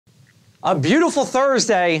A beautiful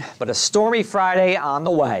Thursday, but a stormy Friday on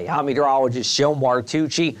the way. I'm meteorologist Joe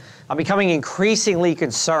Martucci. I'm becoming increasingly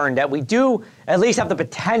concerned that we do at least have the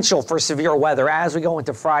potential for severe weather as we go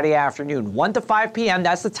into Friday afternoon. 1 to 5 p.m.,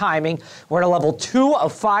 that's the timing. We're at a level 2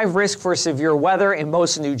 of 5 risk for severe weather in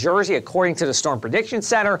most of New Jersey, according to the Storm Prediction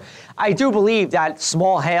Center. I do believe that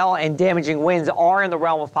small hail and damaging winds are in the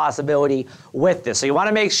realm of possibility with this. So you want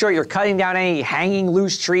to make sure you're cutting down any hanging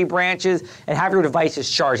loose tree branches and have your devices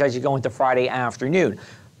charged as you go into Friday afternoon.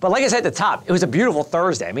 But like I said at the top, it was a beautiful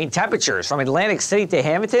Thursday. I mean, temperatures from Atlantic City to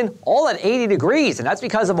Hamilton, all at 80 degrees, and that's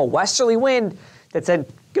because of a westerly wind that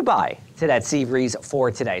said goodbye to that sea breeze for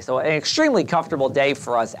today. So an extremely comfortable day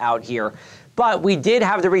for us out here. But we did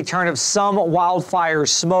have the return of some wildfire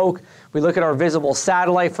smoke. We look at our visible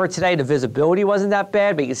satellite for today. The visibility wasn't that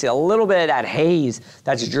bad, but you can see a little bit of that haze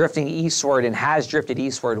that's drifting eastward and has drifted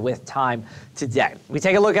eastward with time today. We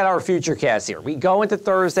take a look at our futurecast here. We go into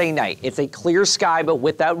Thursday night. It's a clear sky, but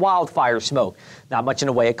with that wildfire smoke. Not much in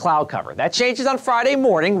the way of cloud cover. That changes on Friday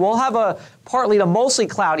morning. We'll have a partly to mostly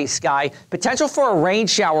cloudy sky. Potential for a rain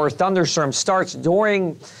shower or thunderstorm starts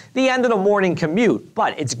during the end of the morning commute,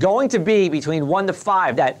 but it's going to be between 1 to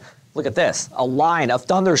 5 that, look at this, a line of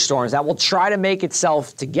thunderstorms that will try to make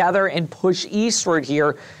itself together and push eastward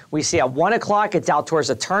here. We see at 1 o'clock, it's out towards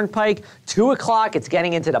the Turnpike. 2 o'clock, it's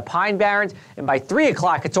getting into the Pine Barrens. And by 3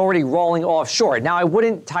 o'clock, it's already rolling offshore. Now, I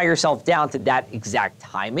wouldn't tie yourself down to that exact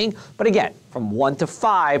timing. But again, from 1 to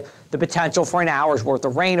 5, the potential for an hour's worth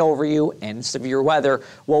of rain over you and severe weather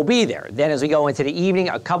will be there. Then as we go into the evening,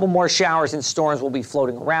 a couple more showers and storms will be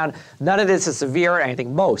floating around. None of this is severe, and I think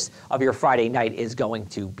most of your Friday night is going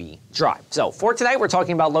to be dry. So for tonight, we're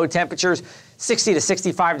talking about low temperatures, 60 to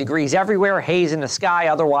 65 degrees everywhere, haze in the sky,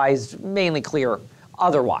 otherwise mainly clear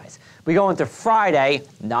otherwise. We go into Friday,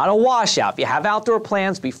 not a washout. If you have outdoor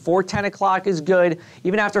plans, before 10 o'clock is good.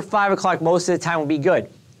 Even after 5 o'clock, most of the time will be good.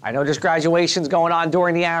 I know there's graduations going on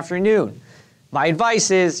during the afternoon. My advice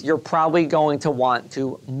is you're probably going to want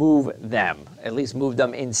to move them, at least move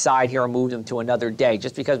them inside here or move them to another day,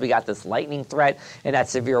 just because we got this lightning threat and that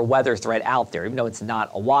severe weather threat out there, even though it's not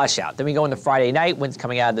a washout. Then we go into Friday night, winds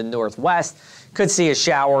coming out of the northwest. Could see a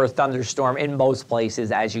shower or thunderstorm in most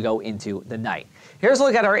places as you go into the night. Here's a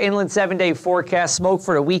look at our inland 7-day forecast. Smoke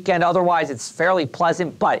for the weekend. Otherwise, it's fairly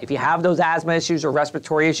pleasant. But if you have those asthma issues or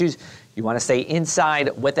respiratory issues, you want to stay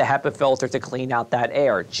inside with a HEPA filter to clean out that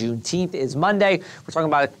air. Juneteenth is Monday. We're talking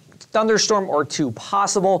about a thunderstorm or two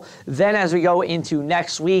possible. Then as we go into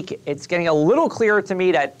next week, it's getting a little clearer to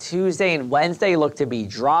me that Tuesday and Wednesday look to be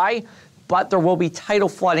dry, but there will be tidal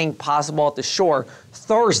flooding possible at the shore.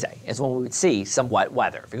 Thursday is when we would see some wet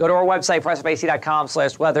weather. If you go to our website,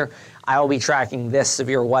 pressofac.com/weather, I will be tracking this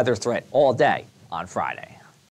severe weather threat all day on Friday.